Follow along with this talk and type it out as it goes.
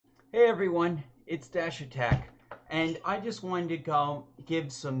Hey everyone, it's Dash Attack, and I just wanted to go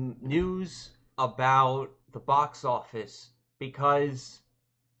give some news about the box office because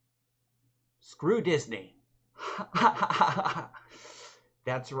screw Disney.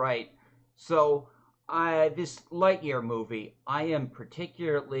 That's right. So, this Lightyear movie, I am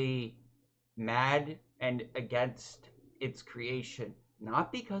particularly mad and against its creation,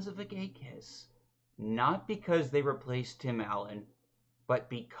 not because of a gay kiss, not because they replaced Tim Allen, but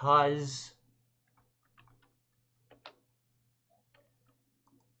because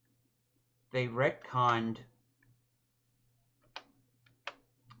they retconned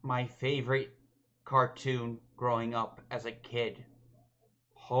my favorite cartoon growing up as a kid.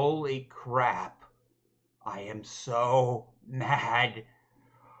 Holy crap. I am so mad.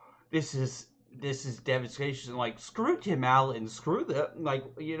 This is devastation. Like, screw Tim Allen, screw the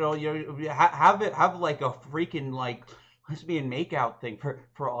have like a freaking like lesbian makeout thing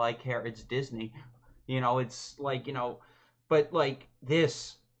for all I care. It's Disney. It's like, but like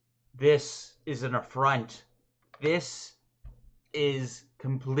this is an affront. This is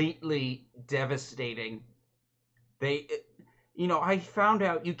completely devastating. They, I found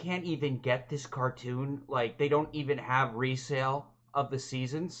out you can't even get this cartoon. Like, they don't even have resale of the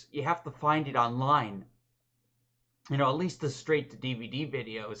seasons. You have to find it online. At least the straight to DVD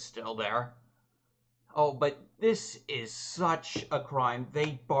video is still there. Oh, but this is such a crime.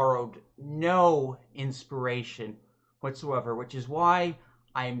 They borrowed no inspiration whatsoever, which is why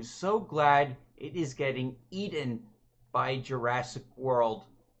I'm so glad it is getting eaten by Jurassic World.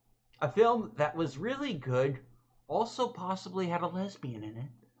 A film that was really good, also possibly had a lesbian in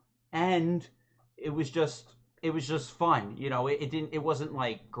it, and it was just fun. It wasn't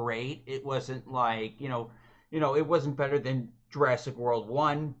like great. It wasn't like, it wasn't better than Jurassic World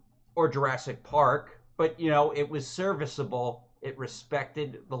 1 or Jurassic Park, but it was serviceable. It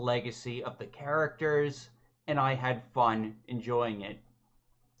respected the legacy of the characters, and I had fun enjoying it.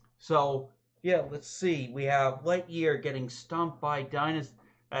 So, yeah, let's see. We have Lightyear getting stomped by dinosaurs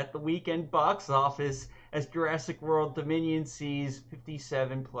at the weekend box office as Jurassic World Dominion sees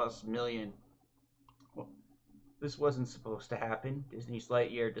 57 plus million. Well, this wasn't supposed to happen. Disney's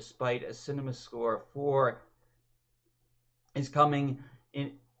Lightyear, despite a cinema score of 4, is coming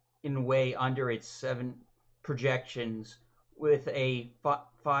in way under its 7 projections with a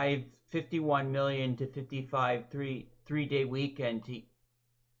 51 million to 55 three-day weekend to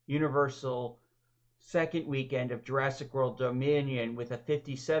Universal second weekend of Jurassic World Dominion with a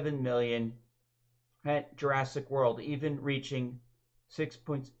 57 million at Jurassic World, even reaching 6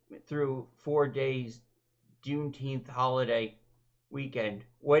 points through 4 days Juneteenth holiday weekend.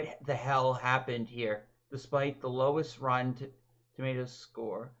 What the hell happened here? Despite the lowest Rotten Tomatoes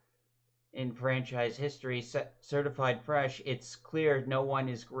score in franchise history, certified fresh, it's clear no one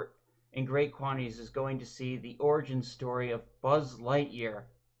is in great quantities is going to see the origin story of Buzz Lightyear.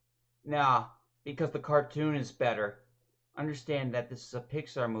 Nah, because the cartoon is better. Understand that this is a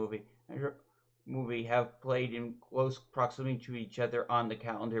Pixar movie have played in close proximity to each other on the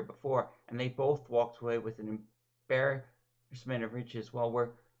calendar before, and they both walked away with an embarrassment of riches.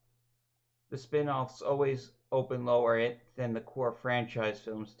 While the spin-offs always open lower than the core franchise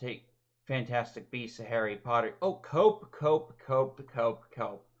films. Take Fantastic Beasts of Harry Potter. Oh, cope.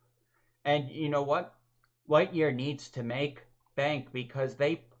 And you know what? Lightyear needs to make bank because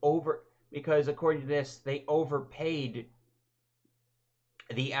according to this, they overpaid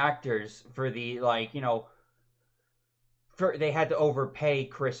the actors for they had to overpay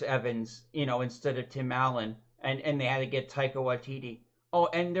Chris Evans, instead of Tim Allen, and they had to get Taika Waititi. Oh,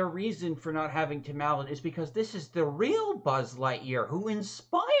 and their reason for not having Tim Allen is because this is the real Buzz Lightyear who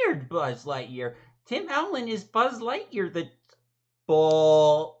inspired Buzz Lightyear. Tim Allen is Buzz Lightyear. The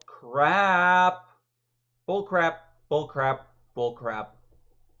bull crap. Bull crap.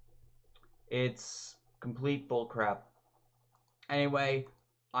 It's complete bullcrap. Anyway,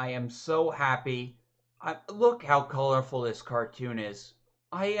 I am so happy. Look how colorful this cartoon is.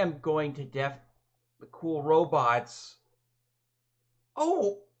 I am going to the cool robots.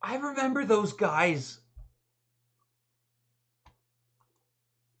 Oh, I remember those guys.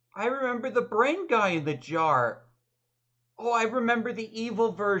 I remember the brain guy in the jar. Oh, I remember the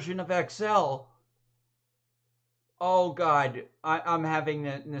evil version of XL. Oh, God. I'm having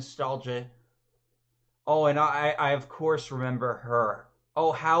nostalgia. Oh, and I of course remember her.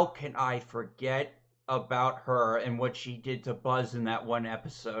 Oh, how can I forget about her and what she did to Buzz in that one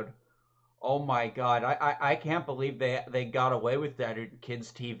episode? Oh my God, I can't believe they got away with that in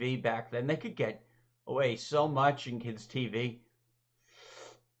kids' TV back then. They could get away so much in kids' TV.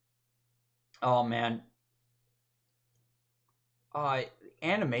 Oh man,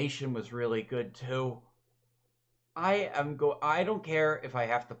 animation was really good too. I don't care if I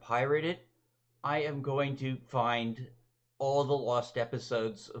have to pirate it. I am going to find all the lost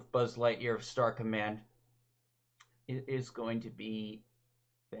episodes of Buzz Lightyear of Star Command. It is going to be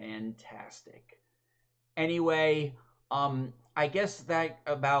fantastic. Anyway, I guess that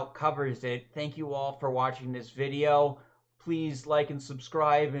about covers it. Thank you all for watching this video. Please like and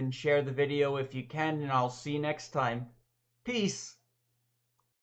subscribe and share the video if you can, and I'll see you next time. Peace!